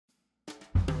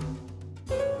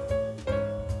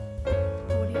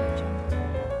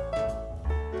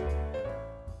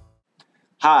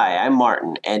Hi, I'm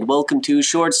Martin, and welcome to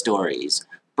Short Stories,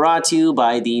 brought to you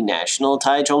by the National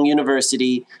Taichung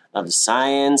University of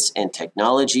Science and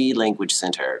Technology Language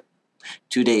Center.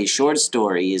 Today's short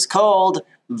story is called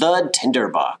The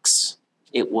Tinderbox.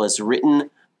 It was written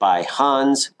by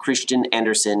Hans Christian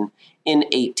Andersen in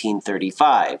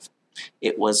 1835.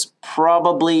 It was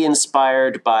probably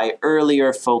inspired by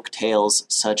earlier folk tales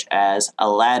such as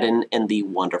Aladdin and the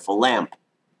Wonderful Lamp.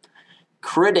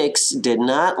 Critics did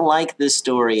not like this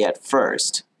story at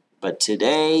first, but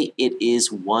today it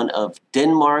is one of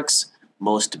Denmark's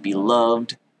most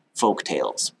beloved folk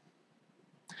tales.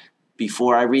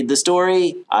 Before I read the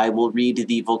story, I will read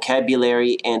the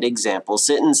vocabulary and example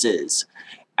sentences.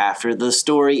 After the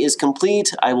story is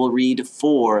complete, I will read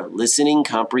 4 listening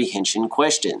comprehension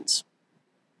questions.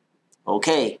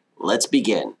 Okay, let's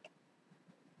begin.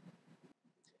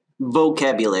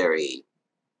 Vocabulary.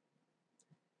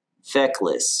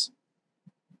 Feckless.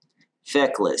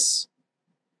 Feckless.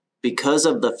 Because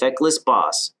of the feckless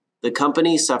boss, the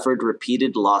company suffered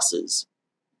repeated losses.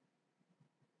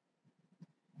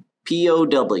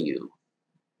 POW.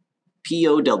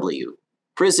 POW.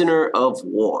 Prisoner of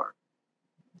war.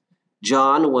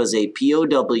 John was a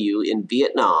POW in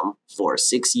Vietnam for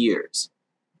 6 years.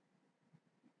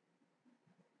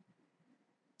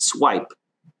 Swipe.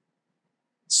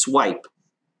 Swipe.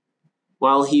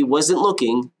 While he wasn't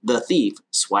looking, the thief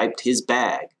swiped his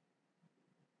bag.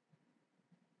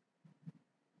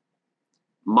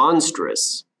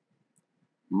 Monstrous.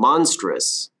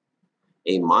 Monstrous.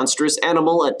 A monstrous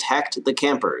animal attacked the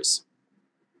campers.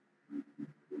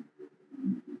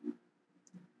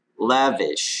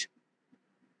 Lavish.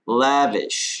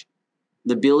 Lavish.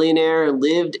 The billionaire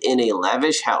lived in a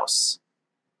lavish house.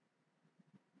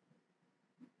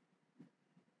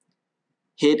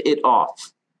 Hit it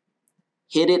off.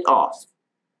 Hit it off.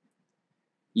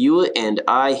 You and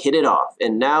I hit it off,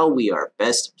 and now we are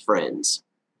best friends.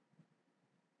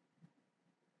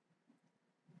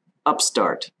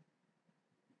 Upstart.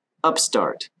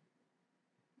 Upstart.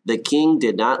 The king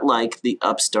did not like the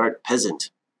upstart peasant.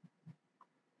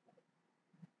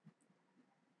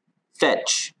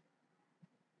 Fetch.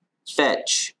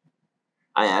 Fetch.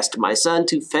 I asked my son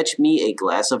to fetch me a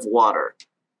glass of water.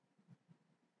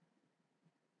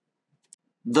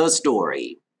 The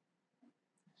story.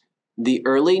 The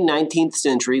early 19th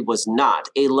century was not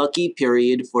a lucky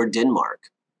period for Denmark.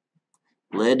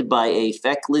 Led by a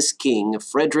feckless king,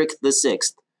 Frederick VI,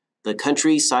 the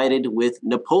country sided with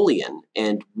Napoleon,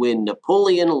 and when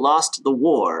Napoleon lost the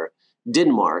war,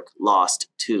 Denmark lost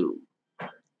too.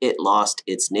 It lost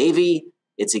its navy,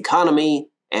 its economy,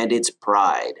 and its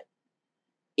pride.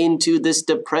 Into this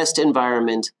depressed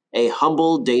environment, a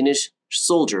humble Danish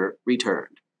soldier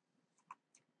returned.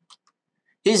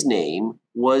 His name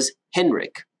was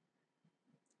Henrik,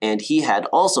 and he had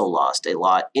also lost a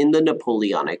lot in the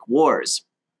Napoleonic Wars.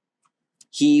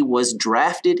 He was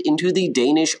drafted into the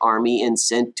Danish army and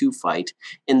sent to fight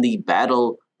in the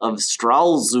Battle of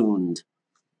Stralsund,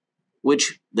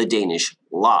 which the Danish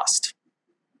lost.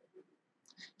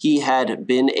 He had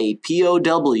been a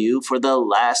POW for the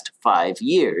last 5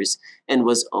 years and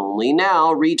was only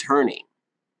now returning.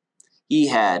 He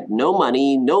had no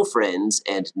money, no friends,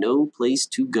 and no place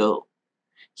to go.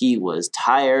 He was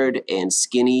tired and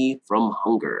skinny from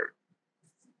hunger.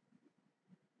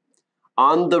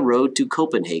 On the road to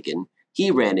Copenhagen, he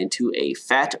ran into a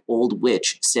fat old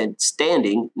witch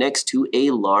standing next to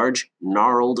a large,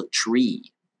 gnarled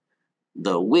tree.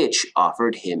 The witch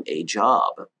offered him a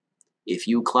job. If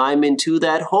you climb into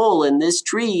that hole in this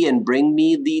tree and bring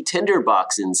me the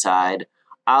tinderbox inside,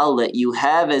 I'll let you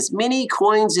have as many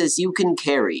coins as you can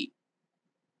carry.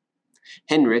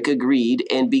 Henrik agreed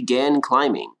and began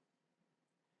climbing.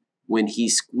 When he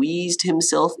squeezed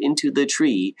himself into the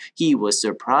tree, he was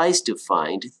surprised to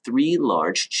find 3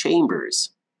 large chambers.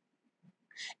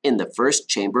 In the first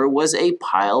chamber was a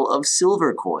pile of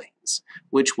silver coins,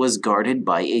 which was guarded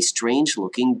by a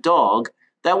strange-looking dog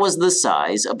that was the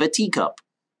size of a teacup.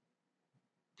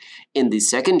 In the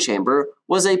second chamber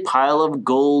was a pile of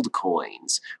gold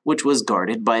coins, which was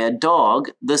guarded by a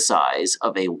dog the size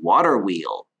of a water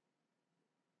wheel.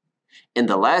 In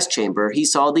the last chamber, he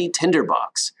saw the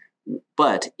tinderbox,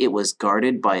 but it was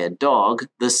guarded by a dog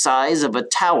the size of a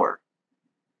tower.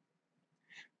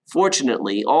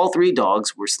 Fortunately, all 3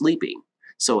 dogs were sleeping,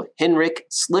 so Henrik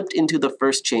slipped into the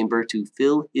first chamber to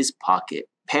fill his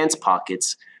pants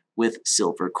pockets with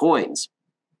silver coins.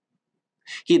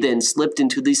 He then slipped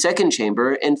into the second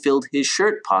chamber and filled his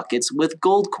shirt pockets with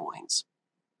gold coins.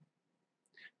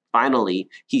 Finally,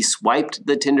 he swiped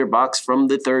the tinderbox from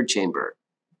the third chamber.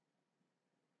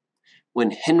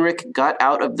 When Henrik got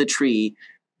out of the tree,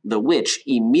 The witch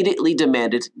immediately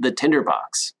demanded the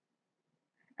tinderbox.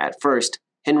 At first,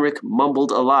 Henrik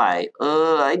mumbled a lie.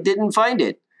 I didn't find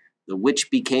it. The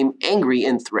witch became angry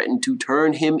and threatened to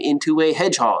turn him into a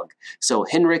hedgehog, so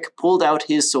Henrik pulled out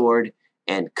his sword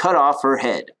and cut off her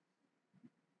head.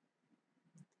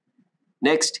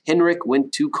 Next, Henrik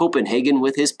went to Copenhagen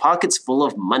with his pockets full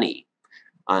of money.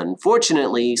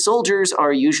 Unfortunately, soldiers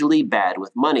are usually bad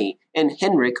with money, and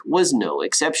Henrik was no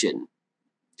exception.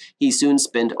 He soon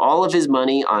spent all of his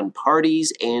money on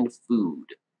parties and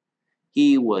food.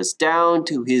 He was down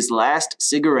to his last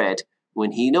cigarette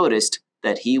when he noticed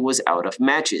that he was out of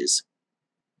matches.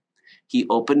 He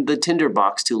opened the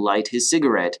tinderbox to light his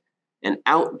cigarette, and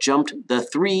out jumped the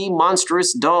 3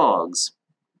 monstrous dogs.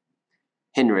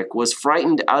 Henrik was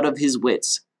frightened out of his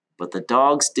wits, but the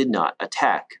dogs did not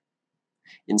attack.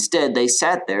 Instead, they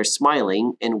sat there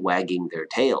smiling and wagging their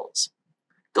tails.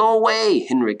 "Go away!"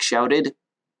 Henrik shouted.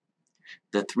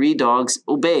 The 3 dogs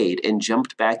obeyed and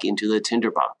jumped back into the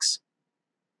tinderbox.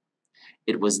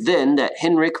 It was then that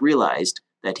Henrik realized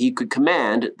that he could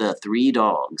command the 3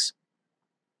 dogs.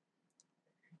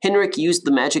 Henrik used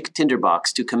the magic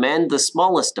tinderbox to command the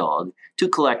smallest dog to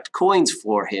collect coins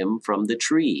for him from the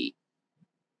tree.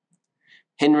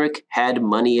 Henrik had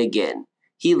money again.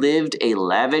 He lived a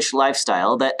lavish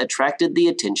lifestyle that attracted the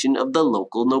attention of the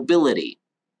local nobility.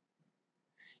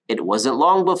 It wasn't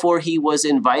long before he was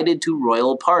invited to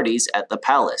royal parties at the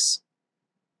palace.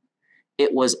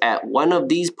 It was at one of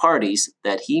these parties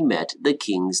that he met the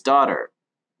king's daughter.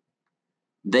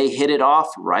 They hit it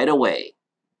off right away.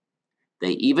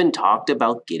 They even talked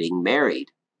about getting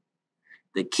married.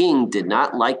 The king did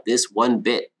not like this one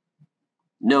bit.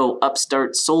 No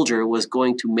upstart soldier was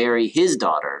going to marry his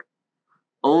daughter.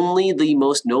 Only the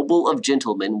most noble of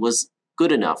gentlemen was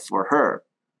good enough for her.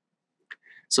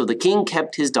 So the king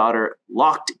kept his daughter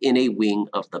locked in a wing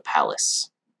of the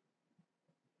palace.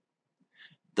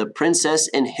 The princess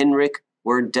and Henrik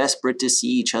were desperate to see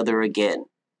each other again.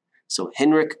 So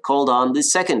Henrik called on the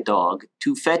second dog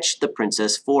to fetch the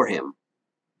princess for him.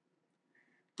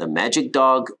 The magic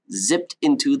dog zipped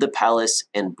into the palace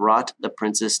and brought the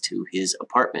princess to his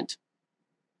apartment.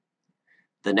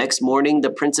 The next morning, the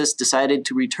princess decided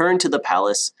to return to the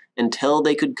palace until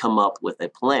they could come up with a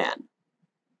plan.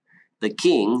 The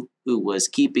king, who was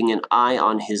keeping an eye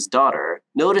on his daughter,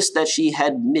 noticed that she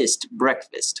had missed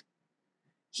breakfast.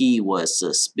 He was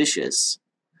suspicious.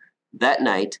 That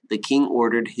night, the king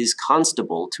ordered his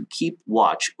constable to keep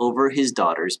watch over his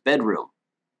daughter's bedroom.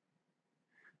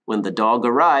 When the dog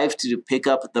arrived to pick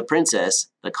up the princess,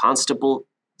 the constable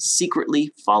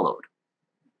secretly followed.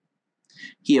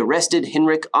 He arrested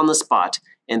Henrik on the spot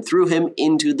and threw him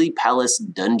into the palace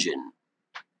dungeon.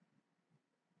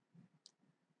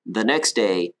 The next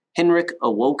day, Henrik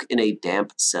awoke in a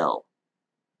damp cell.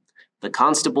 The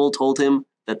constable told him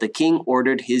that the king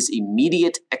ordered his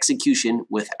immediate execution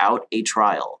without a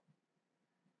trial.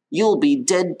 "You'll be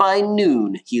dead by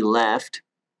noon," he laughed.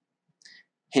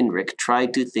 Henrik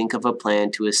tried to think of a plan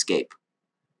to escape,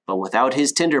 but without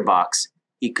his tinderbox,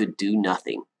 he could do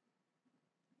nothing.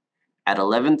 At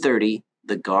 11:30,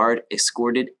 the guard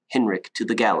escorted Henrik to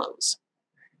the gallows.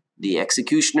 The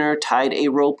executioner tied a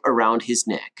rope around his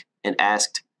neck and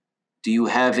asked, "Do you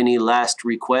have any last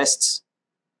requests?"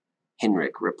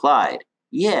 Henrik replied,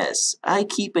 "Yes, I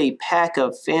keep a pack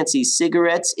of fancy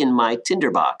cigarettes in my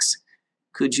tinderbox.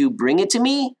 Could you bring it to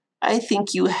me? I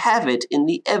think you have it in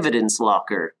the evidence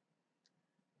locker."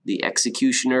 The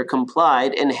executioner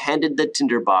complied and handed the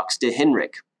tinderbox to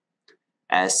Henrik.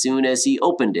 As soon as he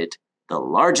opened it, the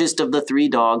largest of the 3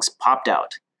 dogs popped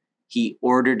out. He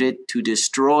ordered it to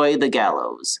destroy the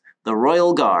gallows, the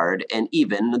royal guard, and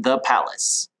even the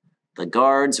palace. The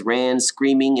guards ran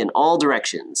screaming in all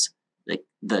directions.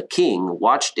 The king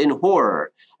watched in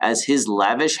horror as his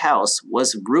lavish house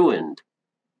was ruined.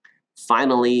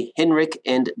 Finally, Henrik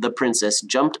and the princess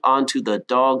jumped onto the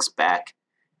dog's back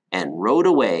and rode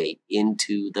away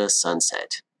into the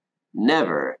sunset,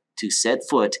 never to set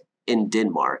foot in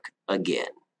Denmark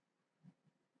again.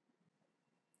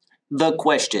 The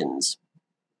questions.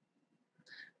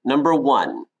 Number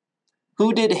 1.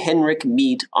 Who did Henrik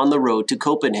meet on the road to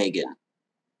Copenhagen?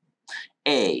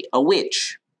 A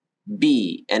witch.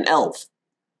 B, an elf.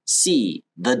 C,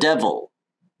 the devil.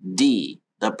 D,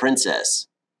 the princess.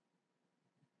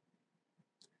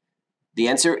 The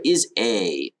answer is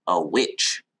A,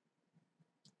 witch.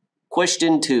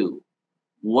 Question 2.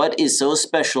 What is so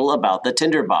special about the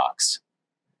tinderbox?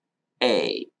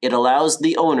 A, it allows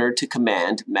the owner to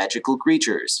command magical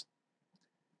creatures.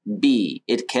 B,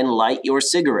 it can light your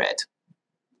cigarette.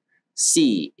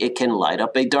 C, it can light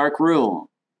up a dark room.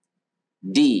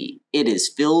 D, It is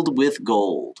filled with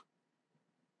gold.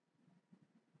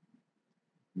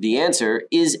 The answer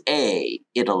is A.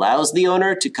 It allows the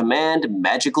owner to command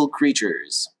magical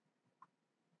creatures.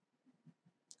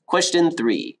 Question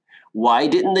 3. Why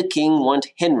didn't the king want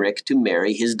Henrik to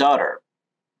marry his daughter?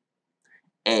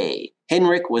 A.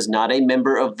 Henrik was not a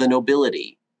member of the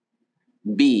nobility.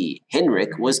 B.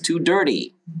 Henrik was too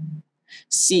dirty.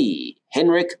 C.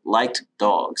 Henrik liked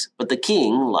dogs, but the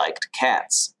king liked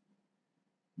cats.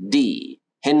 D.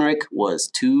 Henrik was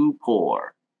too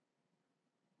poor.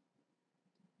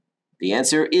 The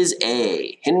answer is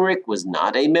A. Henrik was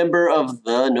not a member of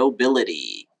the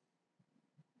nobility.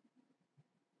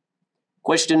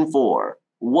 Question 4.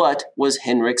 What was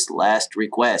Henrik's last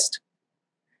request?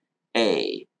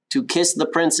 A. To kiss the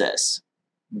princess.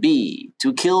 B.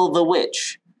 To kill the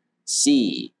witch.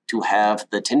 C. To have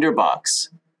the tinderbox.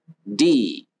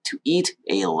 D. To eat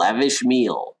a lavish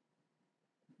meal.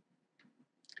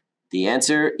 The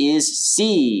answer is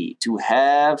C. To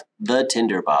have the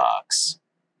tinderbox.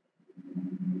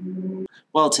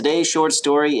 Well, today's short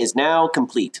story is now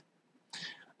complete.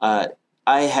 I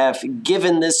have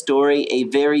given this story a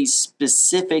very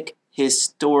specific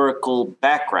historical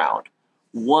background,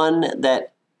 one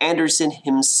that Andersen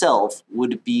himself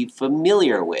would be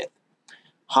familiar with.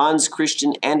 Hans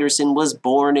Christian Andersen was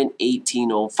born in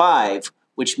 1805,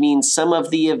 which means some of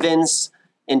the events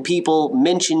and people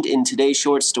mentioned in today's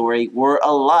short story were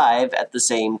alive at the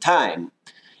same time.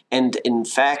 And in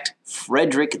fact,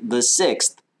 Frederick VI,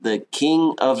 the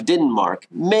King of Denmark,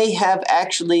 may have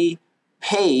actually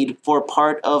paid for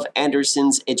part of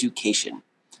Andersen's education.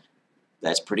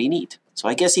 That's pretty neat. So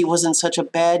I guess he wasn't such a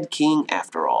bad king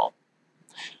after all.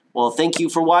 Well, thank you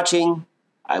for watching.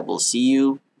 I will see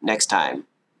you next time.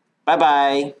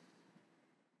 Bye-bye.